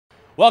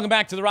Welcome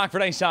back to the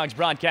Rockford IceHogs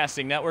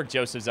Broadcasting Network.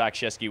 Joseph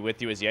Zakshesky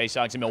with you as the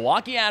IceHogs and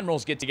Milwaukee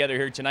Admirals get together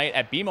here tonight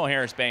at BMO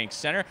Harris Bank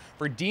Center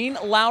for Dean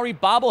Lowry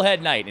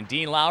bobblehead night. And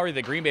Dean Lowry,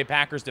 the Green Bay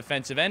Packers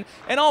defensive end,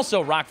 and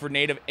also Rockford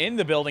native in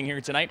the building here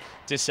tonight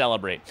to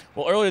celebrate.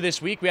 Well, earlier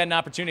this week, we had an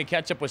opportunity to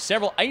catch up with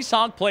several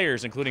IceHog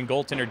players, including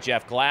goaltender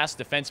Jeff Glass,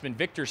 defenseman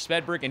Viktor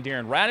Svedberg, and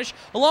Darren Raddysh,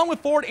 along with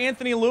forward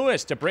Anthony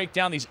Lewis, to break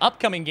down these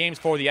upcoming games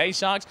for the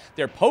IceHogs,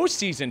 their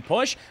postseason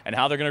push, and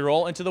how they're going to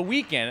roll into the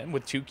weekend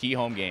with 2 key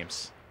home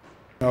games.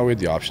 Oh, we had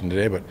the option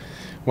today, but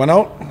went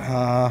out.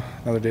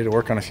 Another day to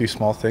work on a few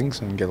small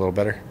things and get a little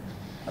better.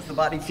 How's the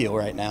body feel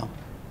right now?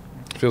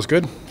 Feels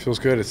good. Feels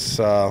good. It's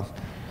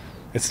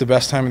the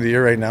best time of the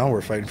year right now. We're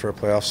fighting for a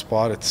playoff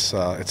spot.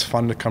 It's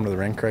fun to come to the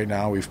rink right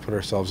now. We've put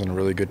ourselves in a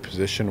really good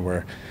position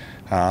where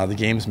the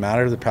games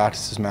matter, the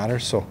practices matter.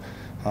 So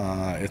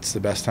it's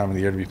the best time of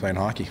the year to be playing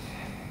hockey.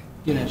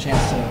 Getting a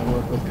chance to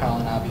work with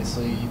Colin,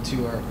 obviously, you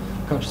two are,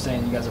 coach is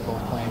saying you guys are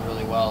both playing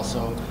really well.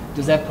 So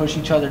does that push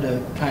each other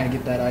to kind of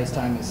get that ice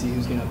time and see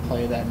who's going to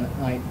play that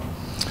night?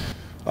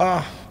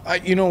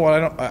 You know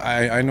what?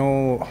 I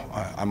know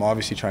I'm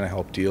obviously trying to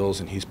help Deals,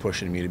 and he's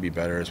pushing me to be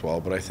better as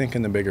well. But I think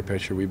in the bigger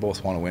picture, we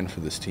both want to win for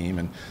this team,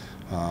 and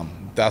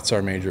that's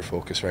our major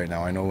focus right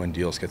now. I know when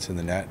Deals gets in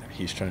the net,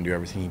 he's trying to do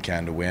everything he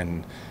can to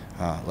win.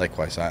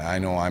 Likewise, I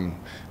know I'm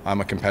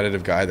a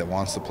competitive guy that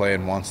wants to play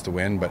and wants to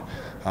win, but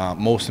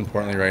most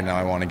importantly right now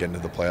I want to get into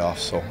the playoffs.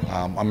 So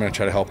I'm going to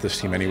try to help this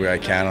team any way I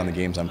can on the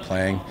games I'm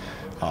playing,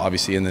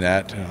 obviously in the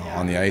net,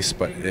 on the ice,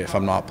 but if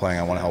I'm not playing,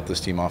 I want to help this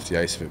team off the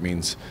ice if it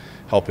means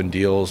helping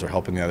Deals or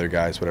helping the other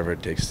guys, whatever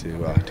it takes to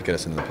get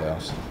us into the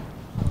playoffs.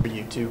 For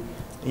you to,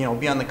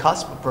 be on the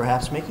cusp of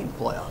perhaps making the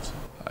playoffs.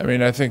 I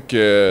mean, I think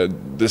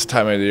this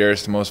time of the year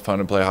is the most fun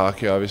to play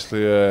hockey,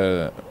 obviously.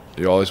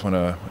 You always want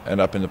to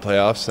end up in the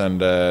playoffs, and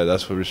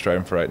that's what we're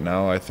striving for right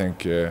now. I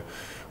think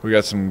we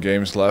got some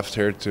games left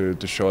here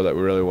to show that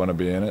we really want to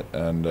be in it,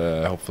 and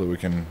hopefully we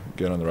can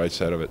get on the right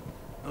side of it.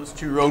 Those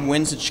 2 road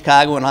wins at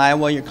Chicago and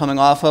Iowa you're coming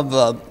off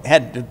of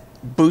had to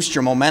boost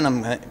your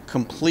momentum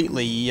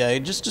completely.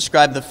 Just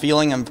describe the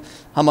feeling of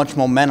how much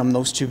momentum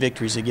those 2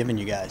 victories have given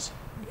you guys.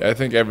 I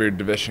think every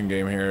division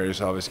game here is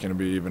obviously going to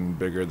be even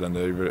bigger than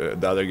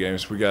the other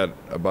games. We got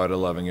about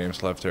 11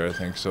 games left here, I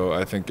think. So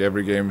I think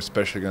every game,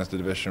 especially against the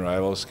division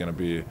rivals, is going to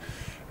be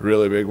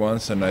really big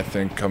ones. And I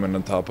think coming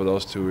on top of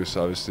those 2 is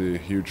obviously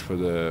huge for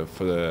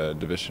the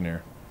division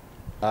here.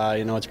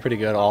 It's pretty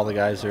good. All the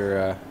guys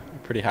are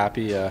pretty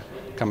happy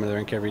coming to the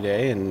rink every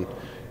day, and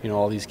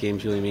all these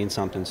games really mean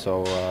something.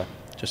 So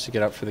just to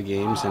get up for the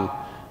games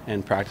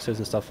and practices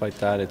and stuff like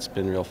that, it's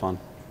been real fun.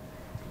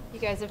 You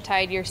guys have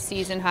tied your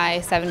season-high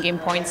 7-game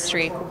point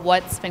streak.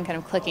 What's been kind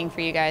of clicking for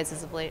you guys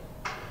as of late?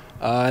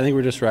 I think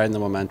we're just riding the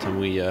momentum.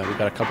 We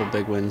got a couple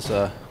big wins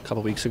a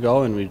couple weeks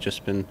ago, and we've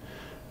just been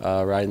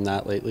riding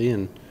that lately,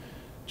 and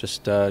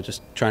just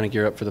trying to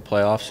gear up for the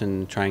playoffs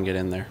and try and get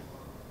in there.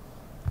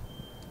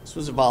 This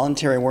was a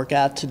voluntary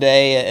workout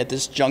today at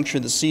this juncture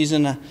of the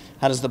season.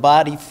 How does the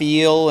body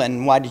feel,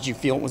 and why did you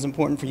feel it was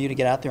important for you to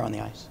get out there on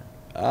the ice?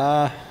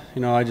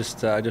 I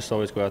just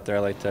always go out there. I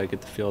like to get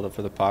the feel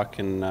for the puck,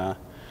 and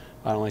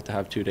I don't like to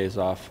have 2 days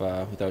off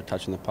without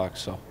touching the puck.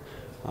 So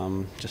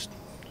just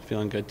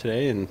feeling good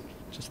today, and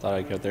just thought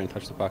I'd get out there and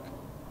touch the puck.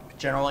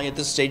 Generally at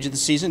this stage of the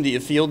season, do you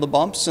feel the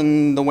bumps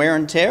and the wear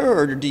and tear,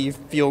 or do you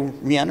feel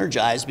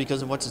re-energized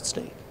because of what's at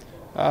stake?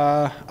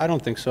 I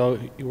don't think so.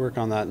 You work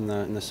on that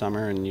in the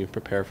summer, and you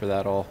prepare for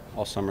that all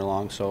summer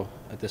long. So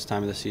at this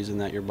time of the season,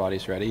 that your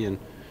body's ready, and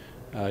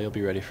you'll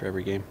be ready for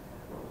every game.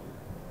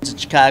 It's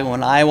Chicago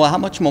and Iowa. How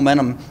much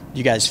momentum do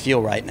you guys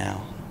feel right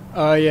now?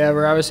 Yeah,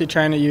 we're obviously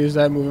trying to use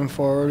that moving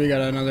forward. We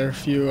got another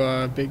few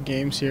big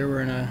games here.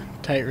 We're in a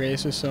tight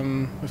race with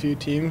a few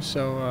teams,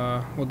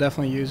 so we'll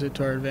definitely use it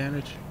to our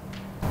advantage.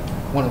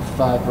 One of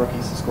 5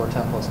 rookies to score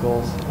 10-plus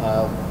goals.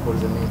 What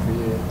does it mean for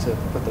you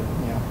to put the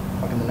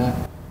puck in the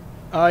net?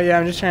 Yeah,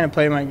 I'm just trying to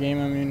play my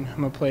game. I mean,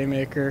 I'm a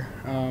playmaker.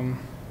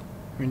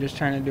 Just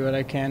trying to do what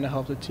I can to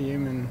help the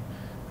team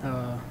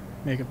and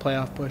make a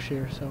playoff push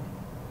here. So.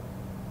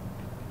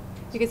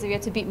 You guys have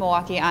yet to beat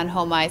Milwaukee on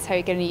home ice. How are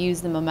you going to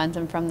use the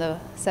momentum from the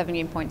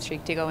 7-game point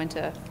streak to go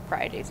into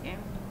Friday's game?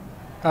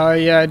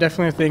 Yeah, I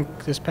definitely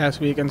think this past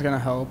weekend's going to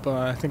help.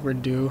 I think we're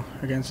due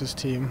against this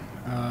team.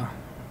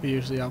 We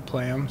usually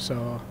outplay them,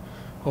 so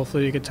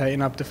hopefully we could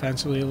tighten up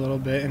defensively a little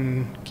bit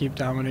and keep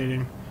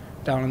dominating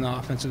down in the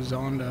offensive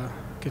zone to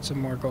get some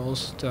more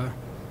goals to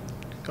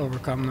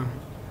overcome them.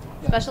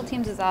 Special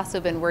teams has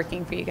also been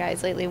working for you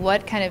guys lately.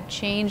 What kind of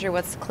change or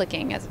what's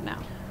clicking as of now?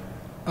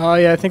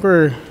 Yeah, I think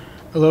we're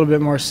a little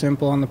bit more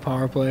simple on the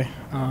power play.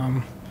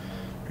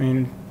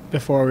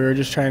 Before we were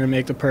just trying to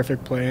make the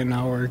perfect play, and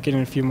now we're getting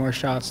a few more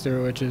shots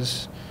through, which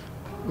is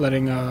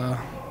letting the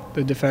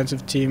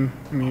defensive team,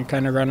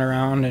 kind of run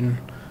around, and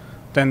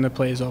then the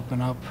plays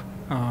open up.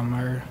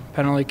 Our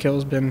penalty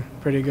kill's been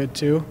pretty good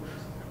too.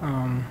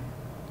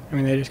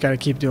 They just got to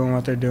keep doing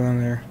what they're doing.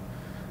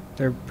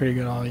 They're pretty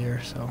good all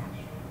year. So.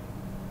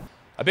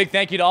 A big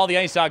thank you to all the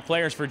IceHogs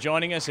players for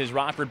joining us as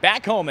Rockford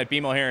back home at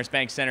BMO Harris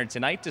Bank Center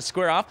tonight to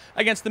square off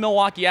against the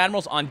Milwaukee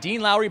Admirals on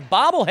Dean Lowry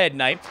bobblehead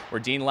night,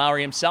 where Dean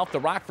Lowry himself, the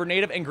Rockford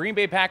native and Green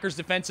Bay Packers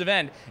defensive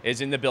end,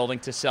 is in the building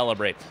to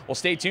celebrate. Well,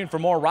 stay tuned for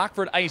more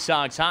Rockford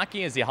IceHogs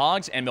hockey as the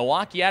Hogs and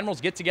Milwaukee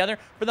Admirals get together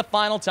for the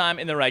final time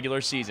in the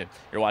regular season.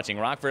 You're watching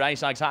Rockford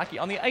IceHogs hockey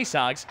on the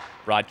IceHogs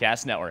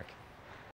Broadcast Network.